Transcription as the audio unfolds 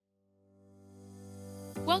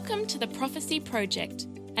Welcome to the Prophecy Project,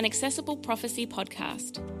 an accessible prophecy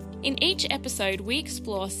podcast. In each episode, we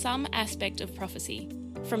explore some aspect of prophecy,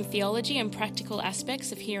 from theology and practical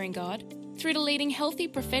aspects of hearing God, through to leading healthy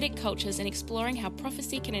prophetic cultures and exploring how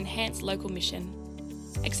prophecy can enhance local mission.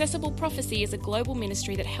 Accessible Prophecy is a global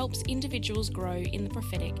ministry that helps individuals grow in the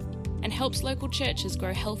prophetic and helps local churches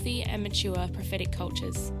grow healthy and mature prophetic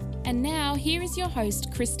cultures. And now, here is your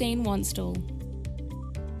host, Christine Wanstall.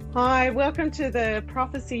 Hi, welcome to the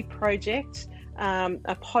Prophecy Project,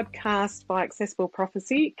 a podcast by Accessible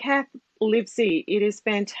Prophecy. Cath Livesey, it is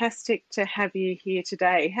fantastic to have you here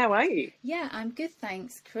today. How are you? Yeah, I'm good,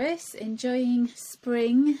 thanks, Chris. Enjoying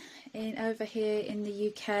spring over here in the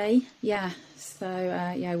UK.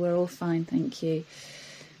 We're all fine, thank you.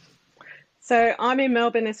 So I'm in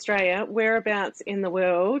Melbourne, Australia. Whereabouts in the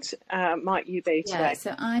world might you be today? Yeah,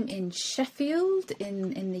 so I'm in Sheffield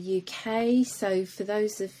in the UK. So for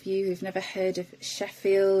those of you who've never heard of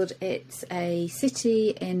Sheffield, it's a city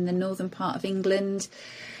in the northern part of England.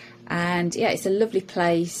 And yeah, it's a lovely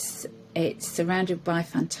place. It's surrounded by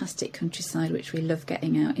fantastic countryside, which we love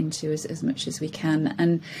getting out into as much as we can.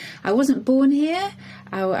 And I wasn't born here.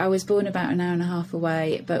 I was born about an hour and a half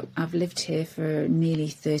away, but I've lived here for nearly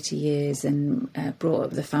 30 years and brought up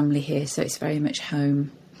the family here. So it's very much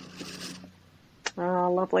home.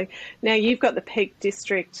 Oh, lovely. Now, you've got the Peak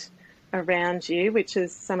District around you, which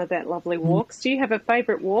is some of that lovely walks. Do you have a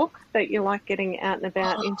favourite walk that you like getting out and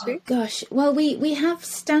about into? Gosh, well, we have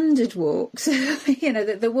standard walks,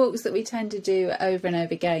 the walks that we tend to do over and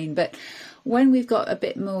over again. But when we've got a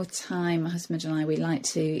bit more time, my husband and I, we like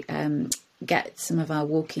to get some of our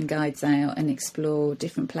walking guides out and explore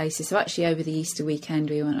different places. So actually over the Easter weekend,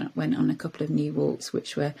 we went on a couple of new walks,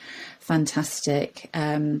 which were fantastic.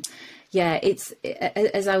 It's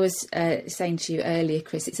as I was saying to you earlier,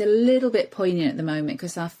 Chris, it's a little bit poignant at the moment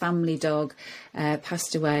because our family dog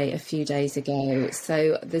passed away a few days ago.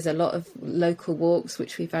 So there's a lot of local walks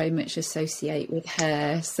which we very much associate with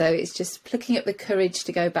her. So it's just plucking up the courage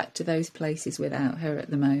to go back to those places without her at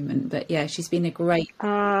the moment. But yeah, she's been a great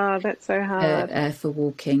that's so hard for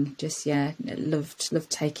walking. Just loved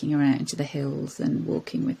taking her out into the hills and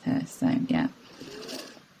walking with her. So yeah.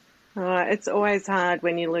 It's always hard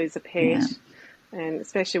when you lose a pet, and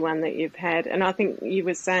especially one that you've had. And I think you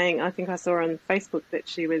were saying, I think I saw on Facebook that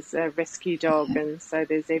she was a rescue dog, and so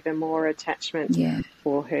there's even more attachment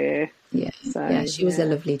for her. Yeah, so, she was a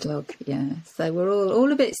lovely dog. Yeah, so we're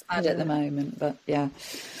all a bit sad at the moment, but yeah,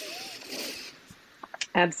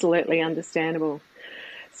 absolutely understandable.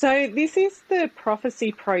 So this is the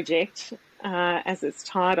Prophecy Project, as it's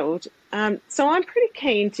titled. So I'm pretty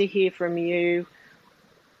keen to hear from you.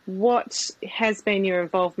 What has been your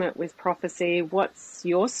involvement with prophecy? What's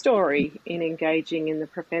your story in engaging in the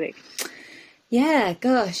prophetic? Yeah,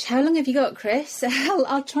 gosh, how long have you got, Chris?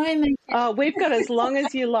 I'll try and make it... Oh, we've got as long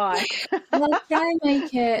as you like. I'll try and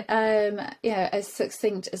make it as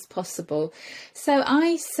succinct as possible. So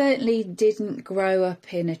I certainly didn't grow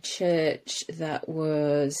up in a church that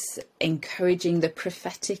was encouraging the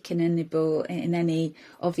prophetic in any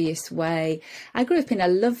obvious way. I grew up in a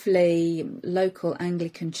lovely local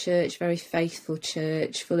Anglican church, very faithful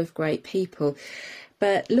church, full of great people.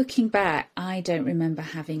 But looking back, I don't remember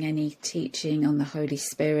having any teaching on the Holy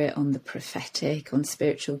Spirit, on the prophetic, on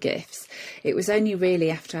spiritual gifts. It was only really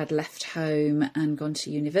after I'd left home and gone to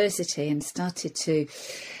university and started to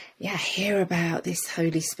hear about this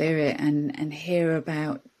Holy Spirit and hear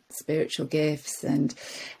about spiritual gifts and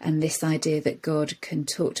this idea that God can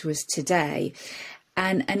talk to us today.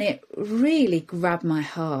 And it really grabbed my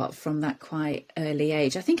heart from that quite early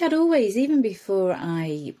age. I think I'd always, even before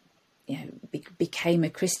I became a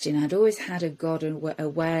Christian, I'd always had a God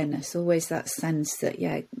awareness, always that sense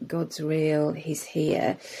that, God's real, he's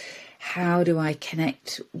here. How do I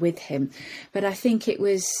connect with him? But I think it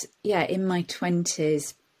was, in my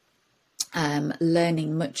 20s,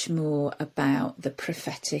 learning much more about the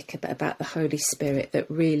prophetic, about the Holy Spirit, that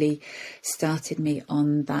really started me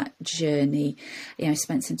on that journey. I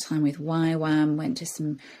spent some time with YWAM, went to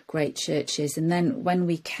some great churches, and then when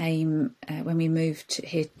we moved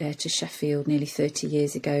here to Sheffield nearly 30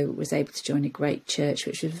 years ago, was able to join a great church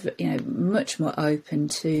which was much more open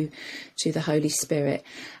to the Holy Spirit.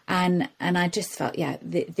 And I just felt,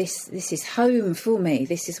 this is home for me.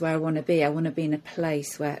 This is where I want to be. I want to be in a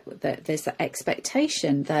place where there's that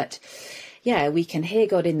expectation that, we can hear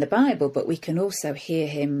God in the Bible, but we can also hear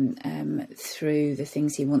him through the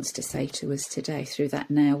things he wants to say to us today, through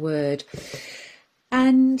that now word.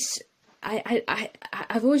 And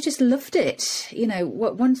I've always just loved it. You know,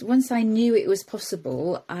 once I knew it was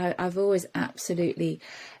possible, I've always absolutely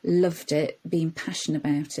loved it, being passionate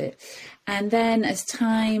about it. And then as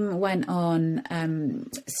time went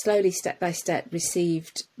on, slowly, step by step,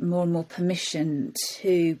 received more and more permission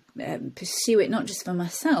to pursue it, not just for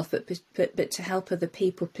myself, but to help other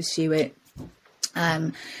people pursue it.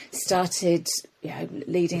 Started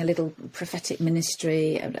leading a little prophetic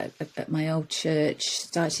ministry at my old church,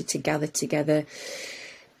 started to gather together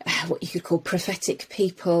what you could call prophetic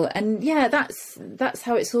people, and that's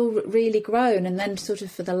how it's all really grown. And then sort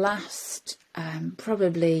of for the last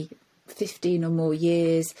probably 15 or more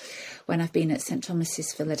years, when I've been at St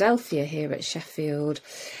Thomas's Philadelphia here at Sheffield,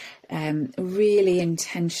 really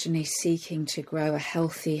intentionally seeking to grow a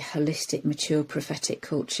healthy, holistic, mature prophetic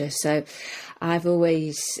culture. So I've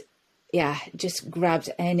always just grabbed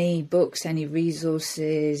any books, any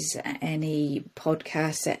resources, any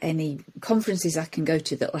podcasts, any conferences I can go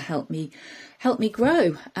to that will help me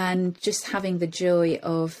grow, and just having the joy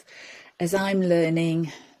of, as I'm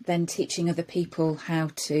learning, then teaching other people how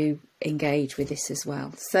to engage with this as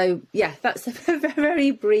well. So that's a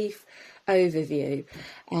very brief overview,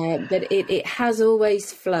 but it has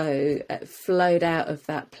always flowed out of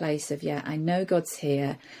that place of I know God's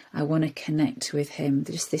here, I want to connect with him,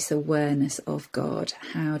 just this awareness of God.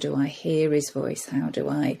 How do I hear his voice? How do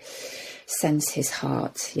I sense his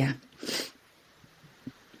heart?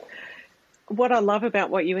 What I love about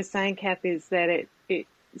what you were saying, Cath, is that it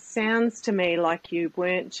sounds to me like you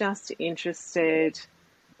weren't just interested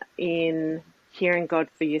in hearing God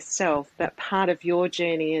for yourself, but part of your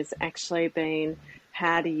journey has actually been,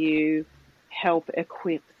 how do you help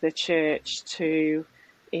equip the church to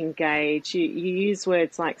engage? You use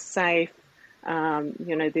words like safe,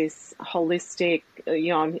 this holistic,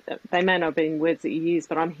 they may not have been words that you use,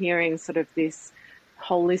 but I'm hearing sort of this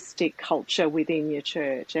holistic culture within your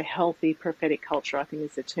church, a healthy prophetic culture, I think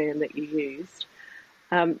is the term that you used.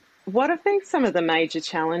 What have been some of the major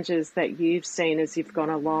challenges that you've seen as you've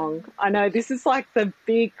gone along? I know this is like the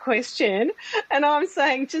big question, and I'm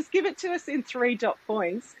saying just give it to us in 3 dot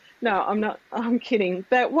points. No, I'm not. I'm kidding.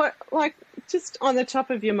 But what, like, just on the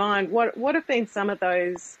top of your mind, what have been some of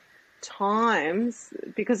those times?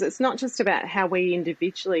 Because it's not just about how we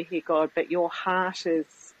individually hear God, but your heart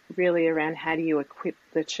is really around how do you equip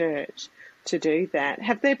the church to do that.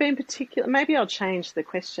 Have there been particular, maybe I'll change the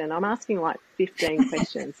question. I'm asking like 15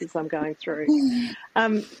 questions as I'm going through.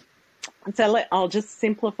 I'll just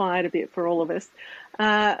simplify it a bit for all of us.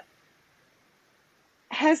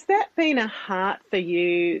 Has that been a heart for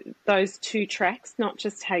you, those 2 tracks, not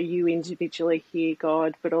just how you individually hear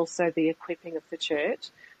God, but also the equipping of the church?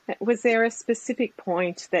 Was there a specific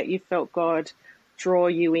point that you felt God draw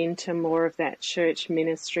you into more of that church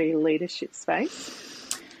ministry leadership space?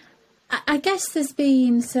 I guess there's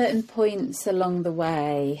been certain points along the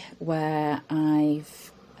way where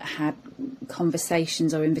I've had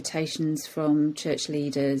conversations or invitations from church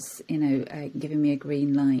leaders, giving me a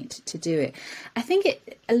green light to do it. I think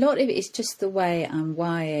a lot of it is just the way I'm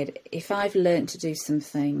wired. If I've learned to do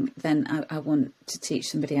something, then I want to teach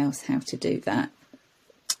somebody else how to do that.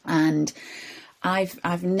 And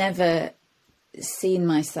I've never seen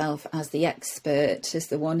myself as the expert, as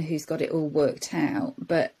the one who's got it all worked out,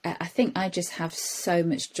 but I think I just have so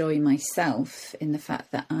much joy myself in the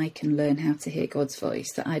fact that I can learn how to hear God's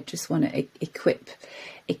voice, that I just want to equip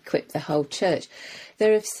the whole church.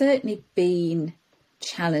 There have certainly been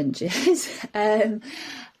challenges, and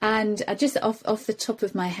I just off the top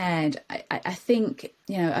of my head, I think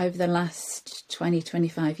over the last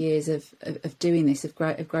 20-25 years of doing this, of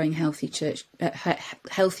growing healthy church,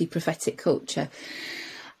 healthy prophetic culture,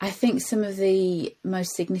 I think some of the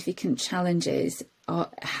most significant challenges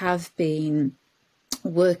have been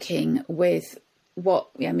working with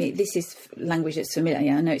this is language that's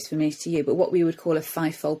familiar. I know it's familiar to you, but what we would call a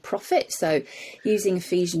 5-fold prophet. So using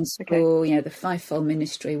Ephesians 4, the 5-fold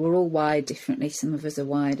ministry, we're all wired differently. Some of us are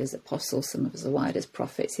wired as apostles, some of us are wired as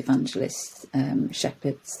prophets, evangelists,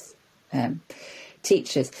 shepherds,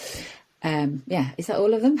 teachers. Is that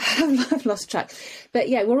all of them? I've lost track. But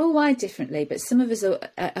we're all wired differently, but some of us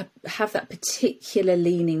have that particular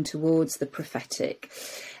leaning towards the prophetic.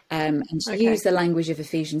 And to use the language of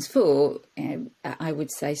Ephesians 4, I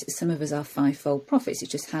would say some of us are 5-fold prophets.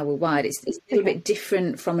 It's just how we're wired. It's a little bit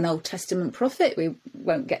different from an Old Testament prophet. We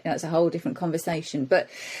won't get that's a whole different conversation. But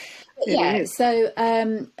in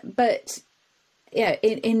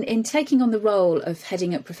taking on the role of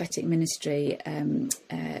heading up prophetic ministry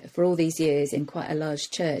for all these years in quite a large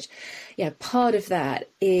church, part of that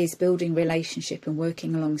is building relationship and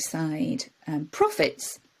working alongside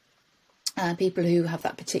prophets people who have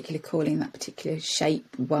that particular calling, that particular shape,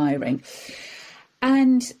 wiring.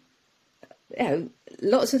 And, you know,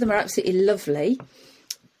 lots of them are absolutely lovely,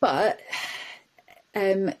 but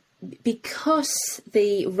because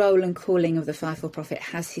the role and calling of the fivefold prophet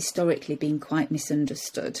has historically been quite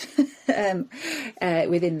misunderstood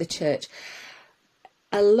within the church,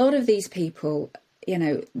 a lot of these people, you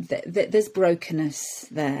know, there's brokenness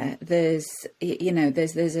there. There's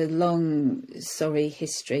a long, sorry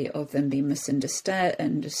history of them being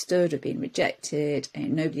understood or being rejected,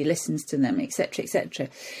 and nobody listens to them, etc., etc.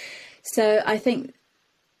 So I think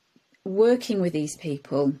working with these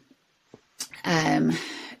people,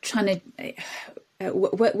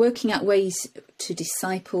 working out ways to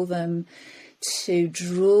disciple them, to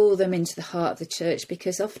draw them into the heart of the church,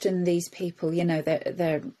 because often these people, you know,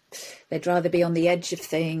 they'd rather be on the edge of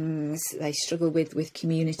things. They struggle with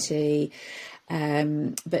community,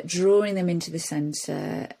 but drawing them into the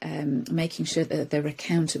centre, making sure that they're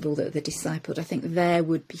accountable, that they're discipled. I think there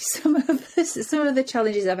would be some of the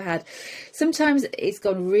challenges I've had. Sometimes it's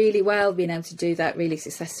gone really well, being able to do that really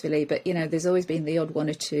successfully, but you know, there's always been the odd one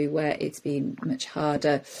or two where it's been much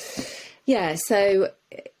harder. Yeah, so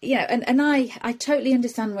yeah, and I totally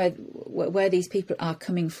understand where these people are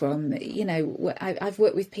coming from. You know, I've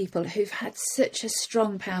worked with people who've had such a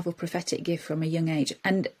strong, powerful prophetic gift from a young age,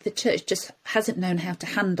 and the church just hasn't known how to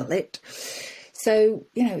handle it. So,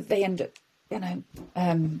 you know, they end up, you know,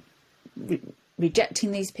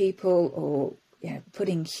 rejecting these people, or, you know,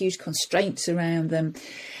 putting huge constraints around them.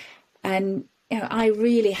 And, you know, I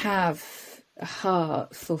really have a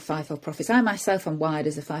heart for fivefold prophets. I myself am wired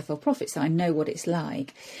as a fivefold prophet, so I know what it's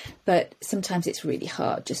like, but sometimes it's really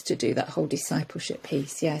hard just to do that whole discipleship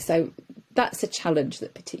piece. Yeah, so that's a challenge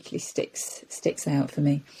that particularly sticks out for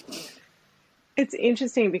me. It's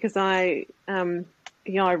interesting because I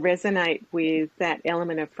resonate with that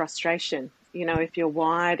element of frustration. You know, if you're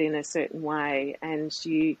wired in a certain way, and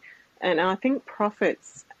I think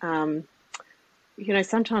prophets, you know,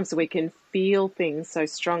 sometimes we can feel things so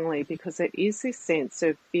strongly because it is this sense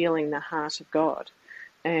of feeling the heart of God,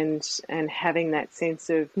 and having that sense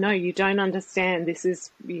of, no, you don't understand. This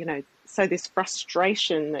is, you know, so this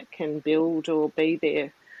frustration that can build or be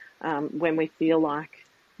there when we feel like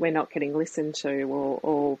we're not getting listened to,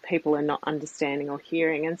 or people are not understanding or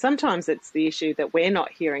hearing. And sometimes it's the issue that we're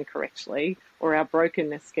not hearing correctly, or our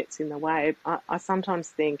brokenness gets in the way. I sometimes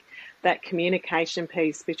think that communication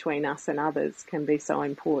piece between us and others can be so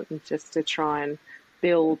important, just to try and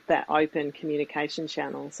build that open communication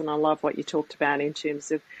channels. And I love what you talked about in terms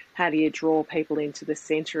of how do you draw people into the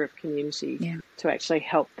centre of community to actually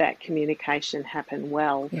help that communication happen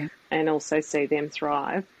well, and also see them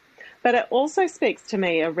thrive. But it also speaks to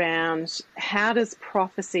me around, how does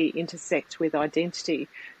prophecy intersect with identity?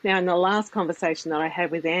 Now, in the last conversation that I had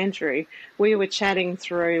with Andrew, we were chatting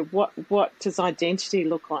through what does identity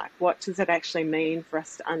look like? What does it actually mean for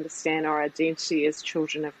us to understand our identity as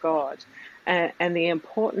children of God? And the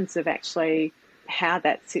importance of actually how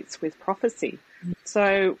that sits with prophecy.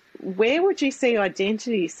 So where would you see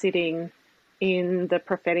identity sitting in the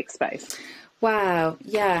prophetic space? Wow,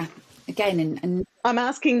 yeah. Again, and I'm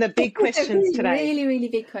asking the big questions today. Really, really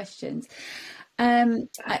big questions.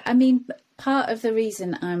 I mean, part of the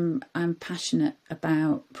reason I'm passionate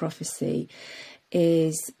about prophecy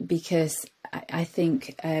is because I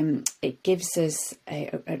think it gives us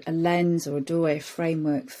a lens or a doorway, a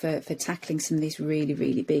framework for tackling some of these really,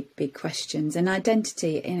 really big questions. And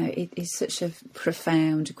identity, you know, it is such a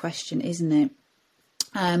profound question, isn't it?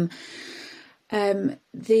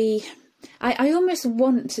 I almost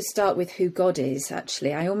want to start with who God is,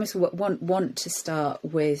 actually. I almost want to start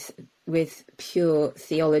with pure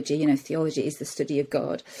theology. You know, theology is the study of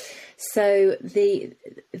God. So the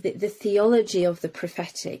theology of the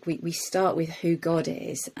prophetic, we start with who God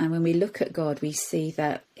is. And when we look at God, we see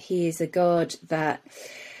that he is a God that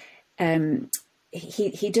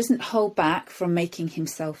he doesn't hold back from making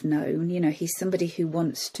himself known. You know, he's somebody who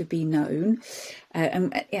wants to be known.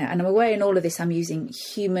 And I'm aware in all of this I'm using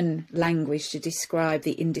human language to describe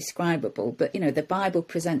the indescribable. But, you know, the Bible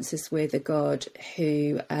presents us with a God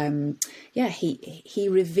who, he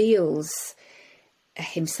reveals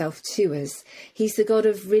himself to us. He's the God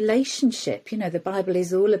of relationship. You know, the Bible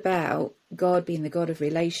is all about God being the God of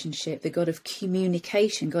relationship, the God of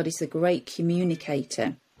communication. God is the great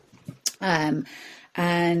communicator. And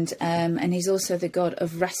he's also the God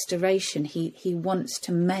of restoration. He wants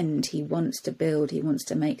to mend, he wants to build, he wants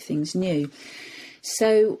to make things new.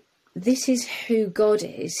 So this is who God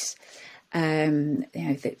is.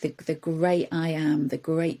 The great I am, the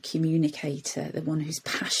great communicator, the one who's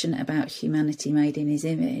passionate about humanity made in his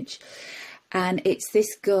image. And it's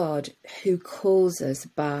this God who calls us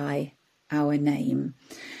by our name.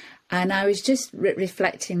 And I was just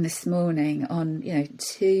reflecting this morning on,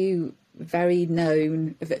 two very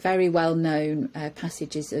well known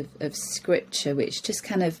passages of scripture, which just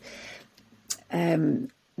kind of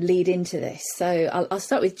lead into this. So I'll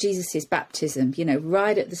start with Jesus's baptism.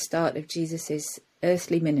 Right at the start of Jesus's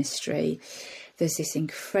earthly ministry, there's this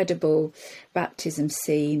incredible baptism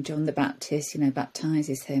scene. John the Baptist,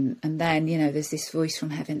 baptizes him. And then, there's this voice from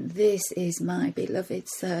heaven, "This is my beloved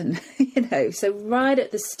son." So right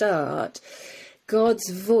at the start, God's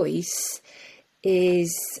voice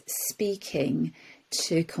is speaking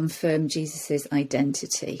to confirm Jesus's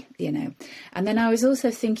identity, And then I was also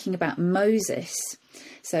thinking about Moses.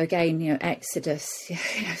 So again, Exodus,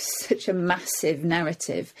 such a massive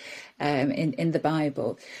narrative in the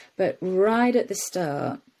Bible. But right at the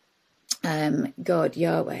start, God,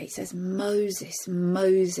 Yahweh, says, "Moses,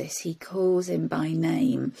 Moses," he calls him by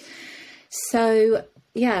name. So,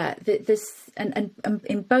 there's, and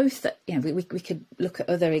in both, we could look at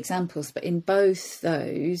other examples, but in both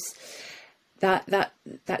those, that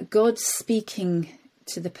God's speaking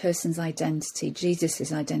to the person's identity,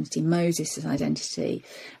 Jesus's identity, Moses' identity,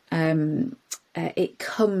 it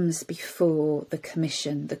comes before the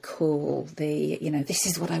commission, the call, this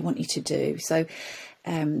is what I want you to do. So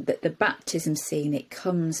the baptism scene, it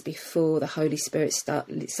comes before the Holy Spirit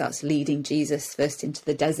starts leading Jesus first into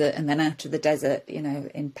the desert and then out of the desert,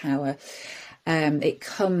 in power. It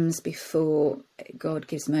comes before God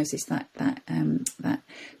gives Moses that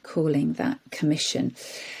calling, that commission.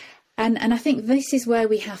 And I think this is where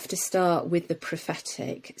we have to start with the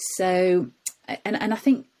prophetic. So, and I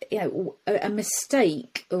think, a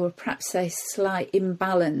mistake, or perhaps a slight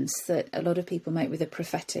imbalance that a lot of people make with the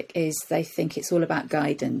prophetic is they think it's all about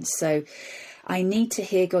guidance. So I need to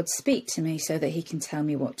hear God speak to me so that he can tell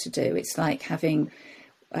me what to do. It's like having,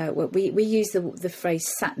 we use the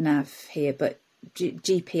phrase sat nav here, but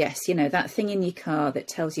GPS, that thing in your car that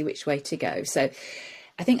tells you which way to go. So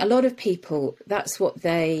I think a lot of people, that's what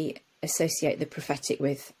they associate the prophetic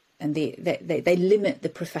with, and they limit the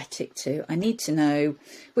prophetic to, I need to know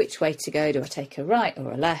which way to go. Do I take a right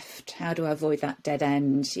or a left? How do I avoid that dead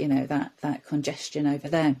end, that congestion over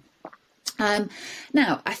there?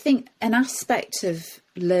 Now, I think an aspect of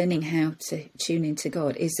learning how to tune into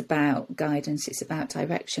God is about guidance, it's about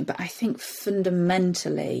direction, but I think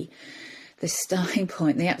fundamentally the starting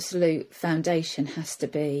point, the absolute foundation has to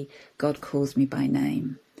be God calls me by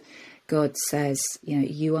name. God says,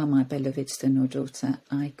 you are my beloved son or daughter.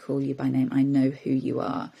 I call you by name. I know who you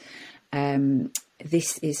are.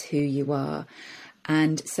 This is who you are.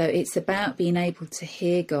 And so it's about being able to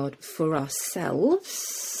hear God for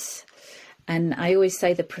ourselves. And I always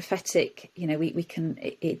say the prophetic, we can,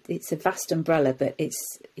 it's a vast umbrella, but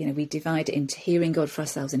it's, we divide it into hearing God for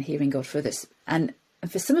ourselves and hearing God for others. And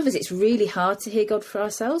for some of us, it's really hard to hear God for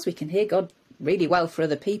ourselves. We can hear God really well for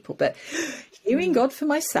other people, but hearing God for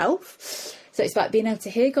myself. So it's about being able to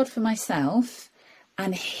hear God for myself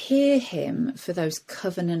and hear him for those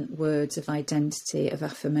covenant words of identity, of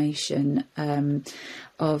affirmation,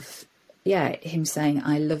 of him saying,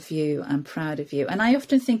 I love you, I'm proud of you. And I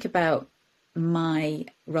often think about my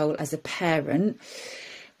role as a parent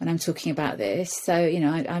when I'm talking about this. So,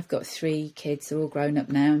 I've got 3 kids, they're all grown up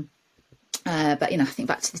now. But, I think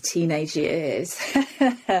back to the teenage years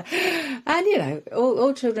and,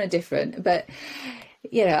 all children are different. But,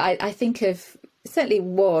 I think of certainly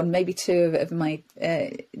 1, maybe 2 of my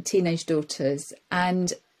teenage daughters.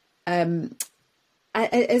 And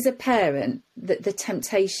as a parent, the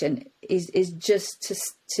temptation is just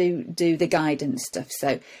to do the guidance stuff.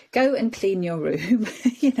 So go and clean your room,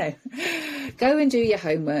 go and do your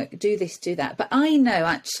homework, do this, do that. But I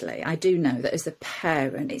do know that as a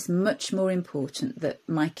parent, it's much more important that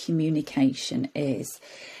my communication is,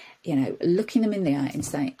 looking them in the eye and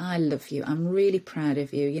saying, I love you. I'm really proud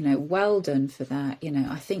of you. Well done for that.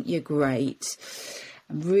 I think you're great.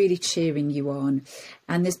 I'm really cheering you on.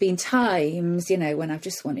 And there's been times, when I've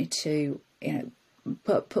just wanted to,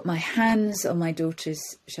 put my hands on my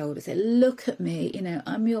daughter's shoulders, say, look at me,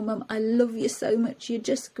 I'm your mum. I love you so much. You're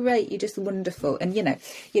just great. You're just wonderful. And,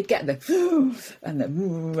 you'd get the, and the,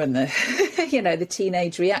 the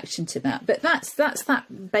teenage reaction to that. But that's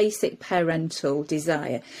that basic parental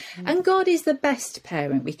desire. And God is the best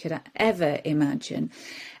parent we could ever imagine.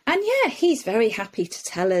 And he's very happy to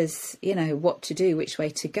tell us, what to do, which way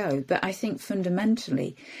to go. But I think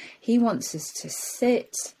fundamentally, he wants us to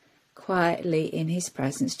sit quietly in his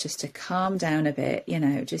presence, just to calm down a bit,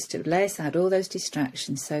 just to lay aside all those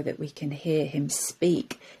distractions so that we can hear him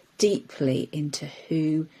speak deeply into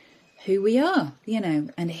who who we are,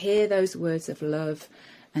 and hear those words of love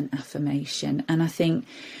and affirmation. And I think,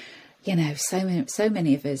 so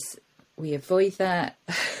many of us, we avoid that.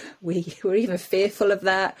 We're even fearful of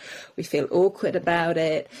that. We feel awkward about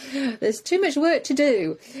it. There's too much work to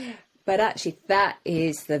do. But actually, that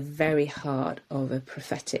is the very heart of a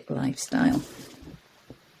prophetic lifestyle.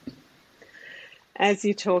 As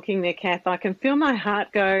you're talking there, Cath, I can feel my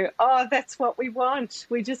heart go, oh, that's what we want.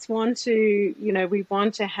 We just want to, we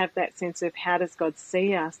want to have that sense of how does God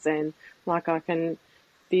see us? And like I can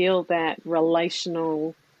feel that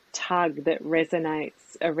relational tug that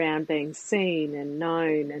resonates around being seen and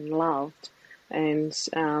known and loved. And,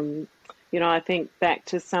 I think back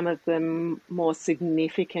to some of the more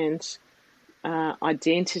significant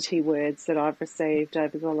identity words that I've received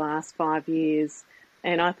over the last 5 years.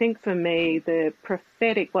 And I think for me,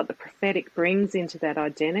 what the prophetic brings into that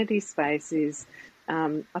identity space is,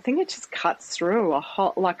 I think it just cuts through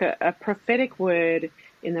a prophetic word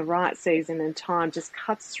in the right season and time just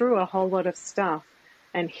cuts through a whole lot of stuff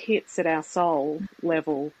and hits at our soul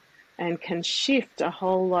level and can shift a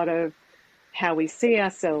whole lot of how we see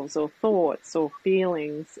ourselves or thoughts or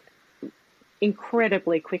feelings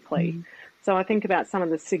incredibly quickly. Mm. So I think about some of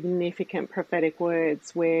the significant prophetic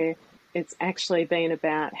words where it's actually been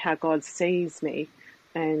about how God sees me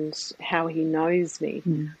and how he knows me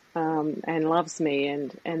and loves me.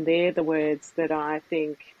 And they're the words that I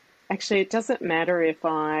think, actually, it doesn't matter if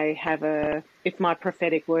my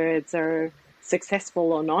prophetic words are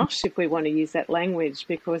successful or not, if we want to use that language,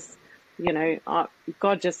 because,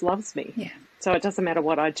 God just loves me. Yeah. So it doesn't matter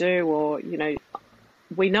what I do or,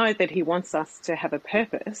 we know that he wants us to have a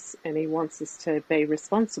purpose and he wants us to be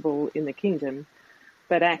responsible in the kingdom.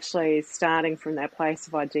 But actually starting from that place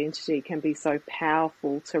of identity can be so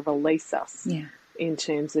powerful to release us in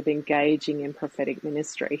terms of engaging in prophetic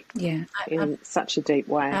ministry in such a deep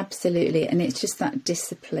way. Absolutely. And it's just that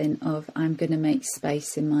discipline of I'm going to make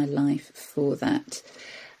space in my life for that.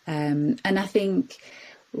 And I think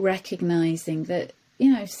recognising that,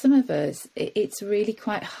 some of us, it's really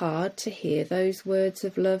quite hard to hear those words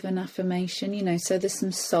of love and affirmation, so there's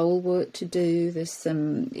some soul work to do. There's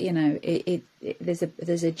some, there's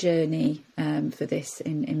a journey for this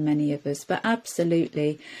in many of us, but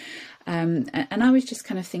absolutely. And I was just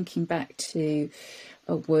kind of thinking back to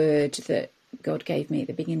a word that God gave me at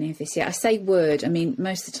the beginning of this year. I say word, I mean,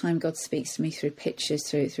 most of the time God speaks to me through pictures,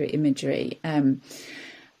 through imagery.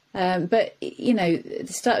 But, at the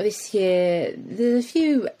start of this year, there's a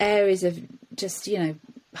few areas of just,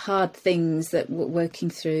 hard things that we're working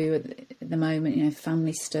through at the moment,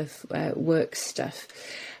 family stuff, work stuff.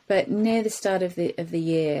 But near the start of the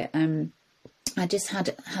year, I just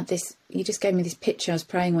had this, you just gave me this picture. I was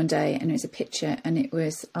praying one day and it was a picture and it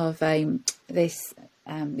was of this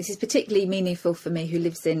is particularly meaningful for me who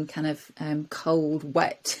lives in kind of cold,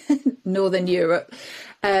 wet Northern Europe.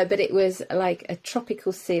 But it was like a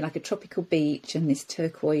tropical sea, like a tropical beach and this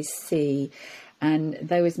turquoise sea. And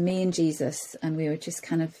there was me and Jesus and we were just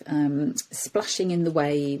kind of splashing in the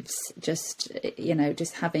waves, just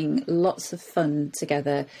having lots of fun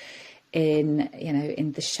together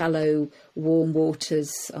in the shallow, warm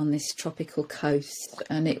waters on this tropical coast.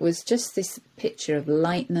 And it was just this picture of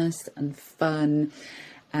lightness and fun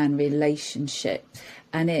and relationship.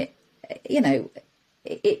 And it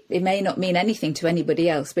may not mean anything to anybody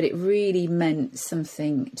else, but it really meant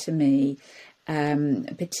something to me,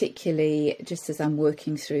 particularly just as I'm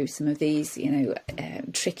working through some of these,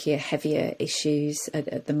 trickier, heavier issues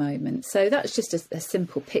at the moment. So that's just a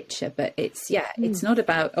simple picture, but it's not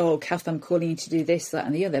about, oh, Cath, I'm calling you to do this, that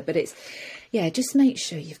and the other, but it's, just make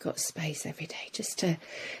sure you've got space every day just to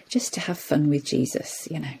have fun with Jesus,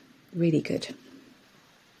 really good.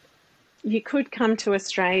 You could come to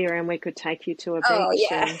Australia and we could take you to a beach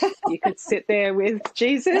and you could sit there with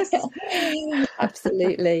Jesus.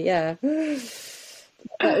 Absolutely, yeah.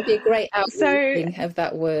 That would be a great outworking of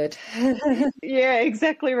that word. Yeah,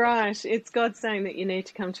 exactly right. It's God saying that you need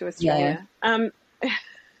to come to Australia. Yeah.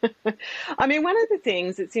 I mean, one of the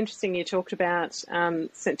things, it's interesting you talked about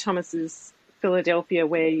St. Thomas's Philadelphia,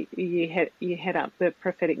 where you head up the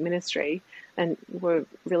prophetic ministry and were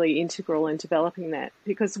really integral in developing that.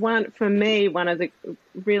 Because one of the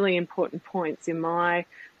really important points in my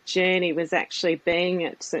journey was actually being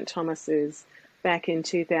at St. Thomas's back in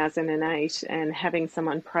 2008 and having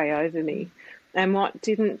someone pray over me. And what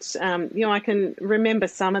didn't, I can remember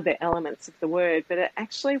some of the elements of the word, but it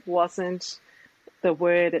actually wasn't the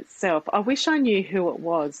word itself. I wish I knew who it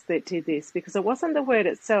was that did this, because it wasn't the word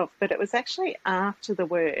itself, but it was actually after the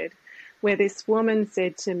word where this woman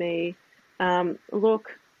said to me,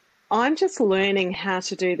 look, I'm just learning how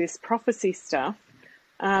to do this prophecy stuff.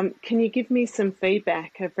 can you give me some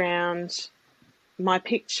feedback around my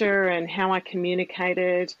picture and how I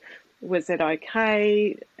communicated? Was it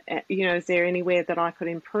okay? Is there anywhere that I could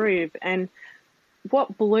improve? And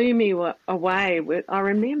what blew me away, I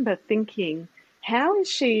remember thinking, how is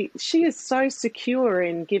she is so secure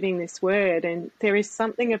in giving this word, and there is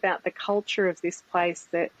something about the culture of this place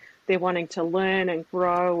that they're wanting to learn and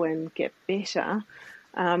grow and get better.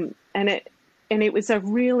 And it was a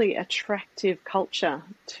really attractive culture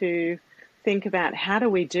to think about, how do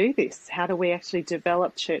we do this? How do we actually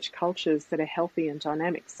develop church cultures that are healthy and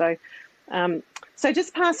dynamic? So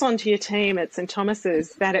just pass on to your team at St.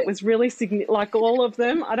 Thomas's that it was really like all of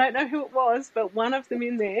them. I don't know who it was, but one of them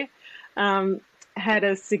in there had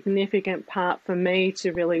a significant part for me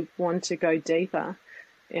to really want to go deeper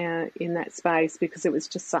in that space, because it was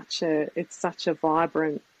just such a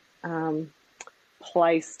vibrant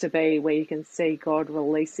place to be, where you can see God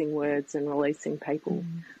releasing words and releasing people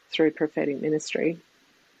through prophetic ministry.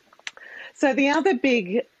 So the other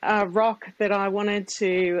big rock that I wanted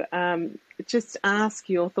to just ask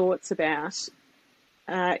your thoughts about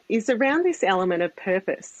is around this element of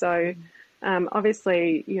purpose. So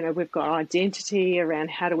obviously, we've got identity around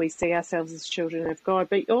how do we see ourselves as children of God,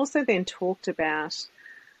 but you also then talked about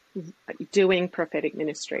doing prophetic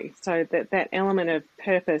ministry. So that element of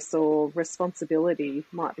purpose or responsibility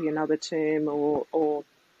might be another term, or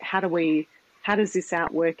how does this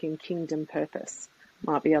outwork in kingdom purpose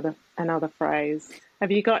might be another phrase. Have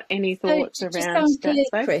you got any thoughts around that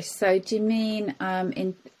space? Chris, so do you mean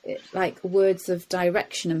in like words of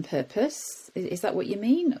direction and purpose? Is that what you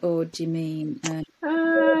mean, or do you mean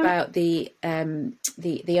about the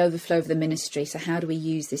overflow of the ministry? So how do we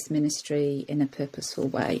use this ministry in a purposeful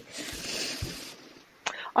way?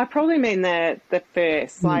 I probably mean the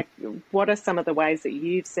first. Like, what are some of the ways that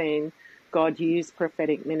you've seen God use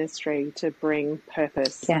prophetic ministry to bring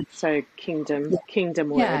purpose? Yeah. So kingdom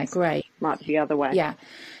words. Yeah, great. Might be the other way.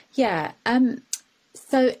 Yeah.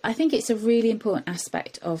 So I think it's a really important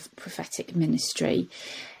aspect of prophetic ministry.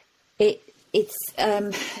 It's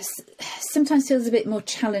sometimes feels a bit more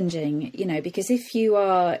challenging, because if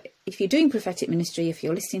you're doing prophetic ministry, if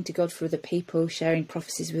you're listening to God for other people, sharing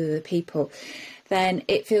prophecies with other people, then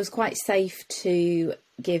it feels quite safe to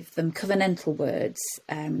give them covenantal words,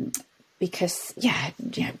 because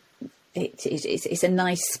it's a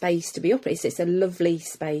nice space to be operating. It's a lovely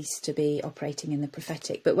space to be operating in the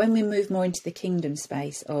prophetic. But when we move more into the kingdom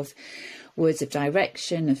space of words of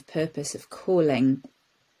direction, of purpose, of calling,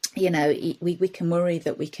 we can worry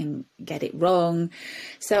that we can get it wrong.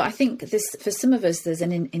 So I think for some of us, there's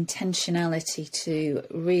an intentionality to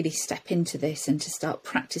really step into this and to start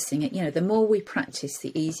practicing it. The more we practice,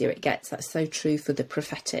 the easier it gets. That's so true for the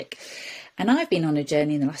prophetic. And I've been on a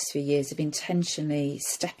journey in the last few years of intentionally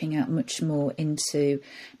stepping out much more into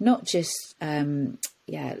not just,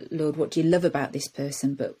 Lord, what do you love about this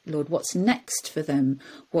person? But Lord, what's next for them?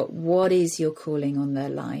 What is your calling on their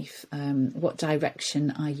life? What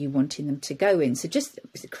direction are you wanting them to go in? So just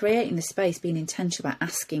creating the space, being intentional about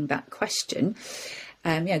asking that question.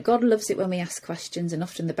 God loves it when we ask questions, and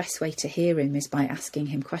often the best way to hear him is by asking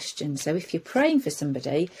him questions. So if you're praying for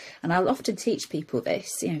somebody, and I'll often teach people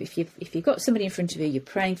this, if you've got somebody in front of you, you're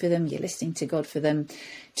praying for them, you're listening to God for them,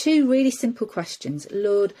 2 really simple questions.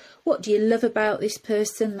 Lord, what do you love about this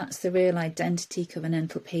person? That's the real identity,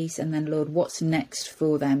 covenantal piece. And then, Lord, what's next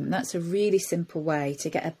for them? That's a really simple way to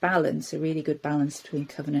get a really good balance between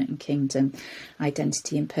covenant and kingdom,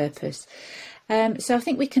 identity and purpose. So I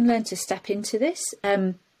think we can learn to step into this.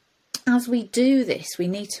 As we do this, we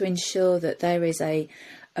need to ensure that there is a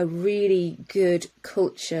really good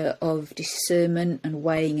culture of discernment and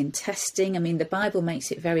weighing and testing. I mean, the Bible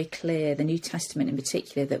makes it very clear, the New Testament in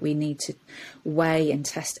particular, that we need to weigh and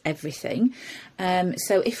test everything.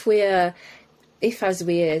 So if as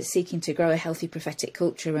we are seeking to grow a healthy prophetic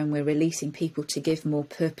culture and we're releasing people to give more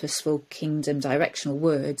purposeful kingdom directional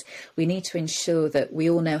words, we need to ensure that we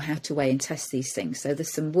all know how to weigh and test these things. So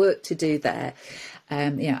there's some work to do there.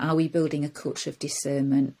 Are we building a culture of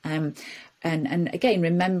discernment? And again,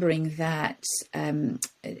 remembering that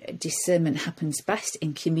discernment happens best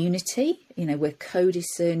in community. We're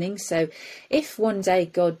co-discerning. So if one day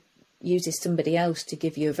God uses somebody else to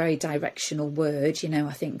give you a very directional word,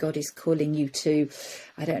 I think God is calling you to,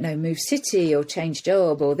 I don't know, move city or change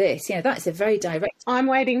job or this, that's a very direct. I'm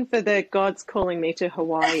waiting for the God's calling me to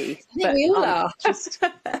Hawaii. I think we all are.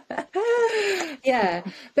 Yeah,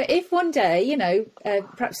 but if one day,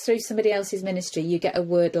 perhaps through somebody else's ministry, you get a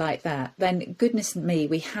word like that, then goodness me,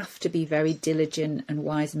 we have to be very diligent and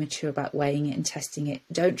wise and mature about weighing it and testing it.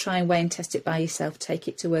 Don't try and weigh and test it by yourself. Take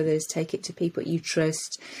it to others, take it to people you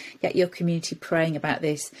trust, get your community praying about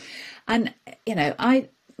this. And,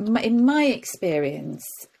 in my experience,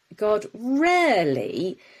 God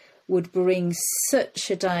rarely would bring such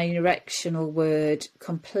a directional word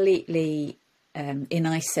completely in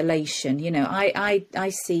isolation.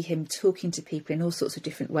 I see him talking to people in all sorts of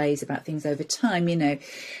different ways about things over time.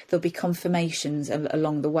 There'll be confirmations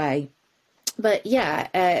along the way. But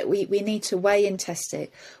we need to weigh and test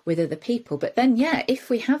it with other people. But then, if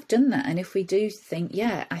we have done that, and if we do think,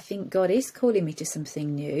 I think God is calling me to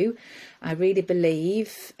something new, I really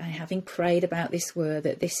believe, having prayed about this word,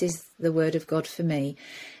 that this is the word of God for me,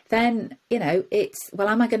 then, am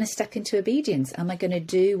I going to step into obedience? Am I going to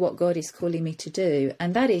do what God is calling me to do?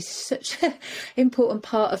 And that is such an important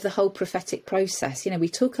part of the whole prophetic process. We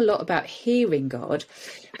talk a lot about hearing God,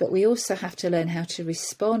 but we also have to learn how to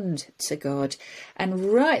respond to God.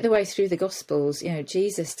 And right the way through the Gospels,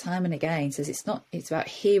 Jesus time and again says it's about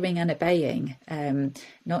hearing and obeying,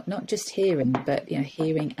 not just hearing, but,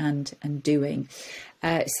 hearing and doing.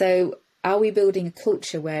 So are we building a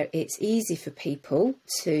culture where it's easy for people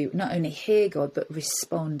to not only hear God, but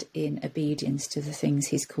respond in obedience to the things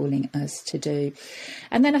he's calling us to do?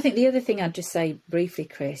 And then I think the other thing I'd just say briefly,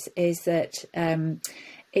 Chris, is that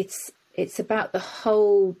it's about the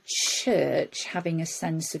whole church having a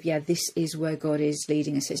sense of, this is where God is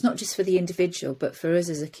leading us. It's not just for the individual, but for us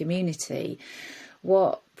as a community.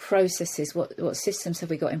 What processes, what systems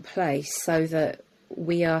have we got in place so that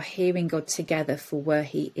we are hearing God together for where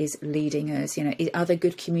he is leading us? Are there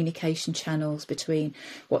good communication channels between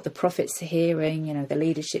what the prophets are hearing, the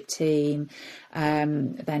leadership team?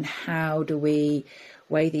 Then how do we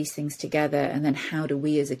weigh these things together? And then how do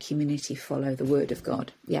we as a community follow the word of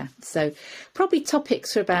God? Yeah. So probably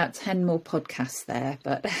topics for about 10 more podcasts there,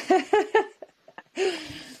 but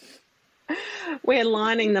we're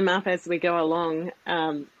lining them up as we go along,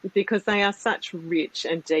 because they are such rich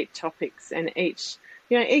and deep topics, and each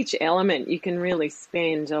element you can really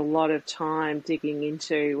spend a lot of time digging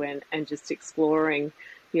into and just exploring,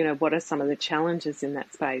 what are some of the challenges in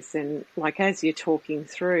that space. And like, as you're talking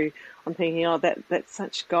through, I'm thinking, that's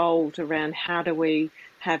such gold around how do we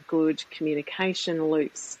have good communication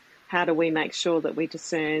loops? How do we make sure that we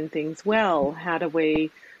discern things well? How do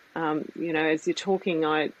we, as you're talking,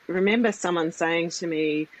 I remember someone saying to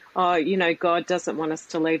me, God doesn't want us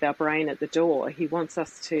to leave our brain at the door. He wants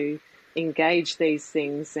us to engage these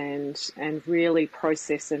things and really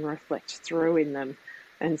process and reflect through in them.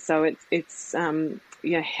 And so it's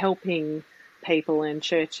helping people and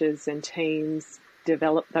churches and teams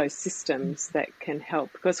develop those systems that can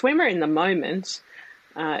help. Because when we're in the moment,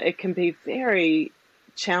 it can be very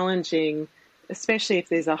challenging, especially if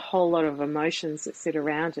there's a whole lot of emotions that sit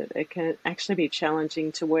around it. It can actually be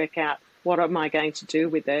challenging to work out, what am I going to do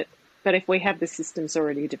with it? But if we have the systems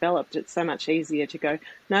already developed, it's so much easier to go,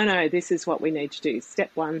 no, this is what we need to do. Step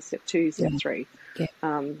 1, step 2, step 3.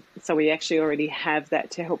 Yeah. So we actually already have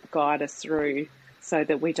that to help guide us through, so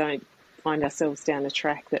that we don't find ourselves down a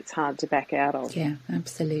track that's hard to back out of. Yeah,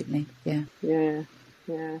 absolutely. Yeah. Yeah.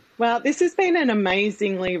 Yeah. Well, this has been an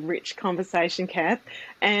amazingly rich conversation, Cath,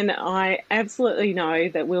 and I absolutely know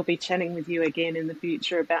that we'll be chatting with you again in the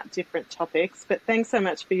future about different topics, but thanks so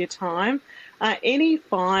much for your time. Any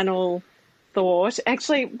final thought?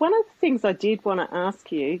 Actually, one of the things I did want to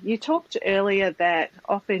ask you, you talked earlier that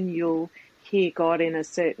often you'll hear God in a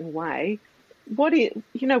certain way. What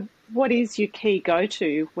is your key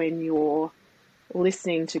go-to when you're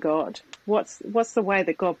listening to God? What's the way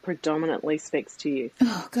that God predominantly speaks to you?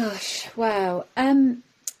 Oh gosh, wow.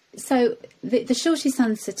 So the shortest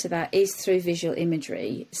answer to that is through visual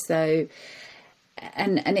imagery. So,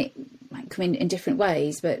 and it might come in different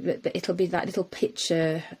ways, but it'll be that little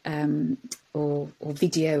picture or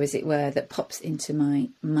video, as it were, that pops into my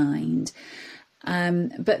mind.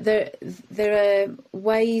 But there are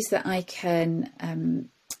ways that I can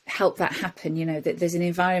help that happen. That there's an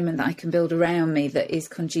environment that I can build around me that is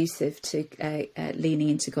conducive to leaning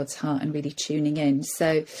into God's heart and really tuning in.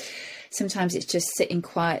 So sometimes it's just sitting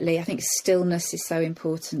quietly. I think stillness is so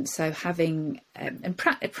important. So having and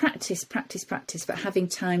practice, but having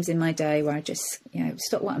times in my day where I just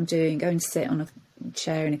stop what I'm doing, go and sit on a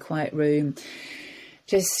chair in a quiet room.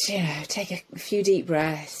 Just, take a few deep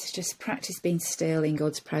breaths, just practice being still in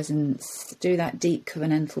God's presence, do that deep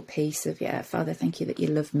covenantal piece of, Father, thank you that you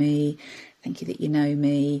love me, thank you that you know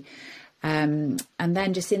me. And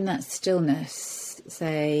then just in that stillness,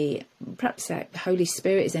 perhaps say, Holy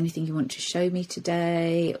Spirit, is anything you want to show me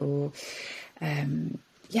today? Or,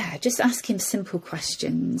 just ask him simple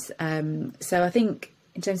questions. So I think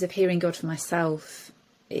in terms of hearing God for myself,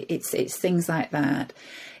 it's things like that.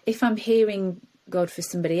 If I'm hearing God for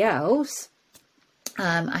somebody else,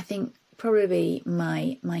 I think probably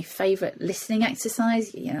my favourite listening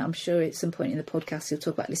exercise, I'm sure at some point in the podcast you'll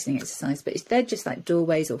talk about listening exercise, but they're just like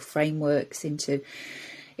doorways or frameworks into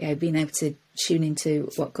being able to tune into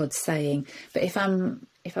what God's saying. But if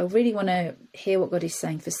I really want to hear what God is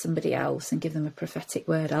saying for somebody else and give them a prophetic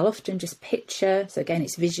word, I'll often just picture, so again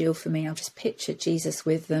it's visual for me, I'll just picture Jesus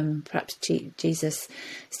with them, perhaps Jesus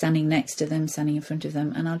standing next to them, standing in front of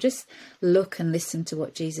them, and I'll just look and listen to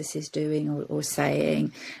what Jesus is doing or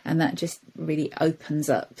saying, and that just really opens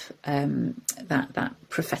up that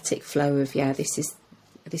prophetic flow of this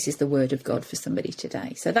is the word of God for somebody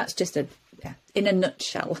today. So that's just in a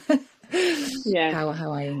nutshell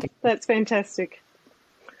how I engage. That's fantastic.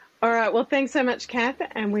 All right, well, thanks so much, Cath,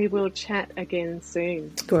 and we will chat again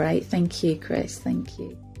soon. Great. Thank you, Chris. Thank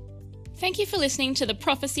you. Thank you for listening to the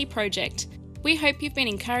Prophecy Project. We hope you've been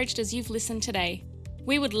encouraged as you've listened today.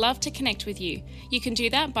 We would love to connect with you. You can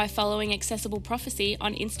do that by following Accessible Prophecy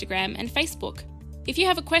on Instagram and Facebook. If you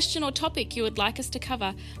have a question or topic you would like us to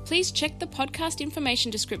cover, please check the podcast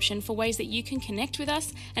information description for ways that you can connect with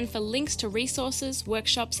us and for links to resources,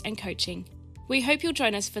 workshops, and coaching. We hope you'll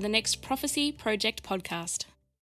join us for the next Prophecy Project podcast.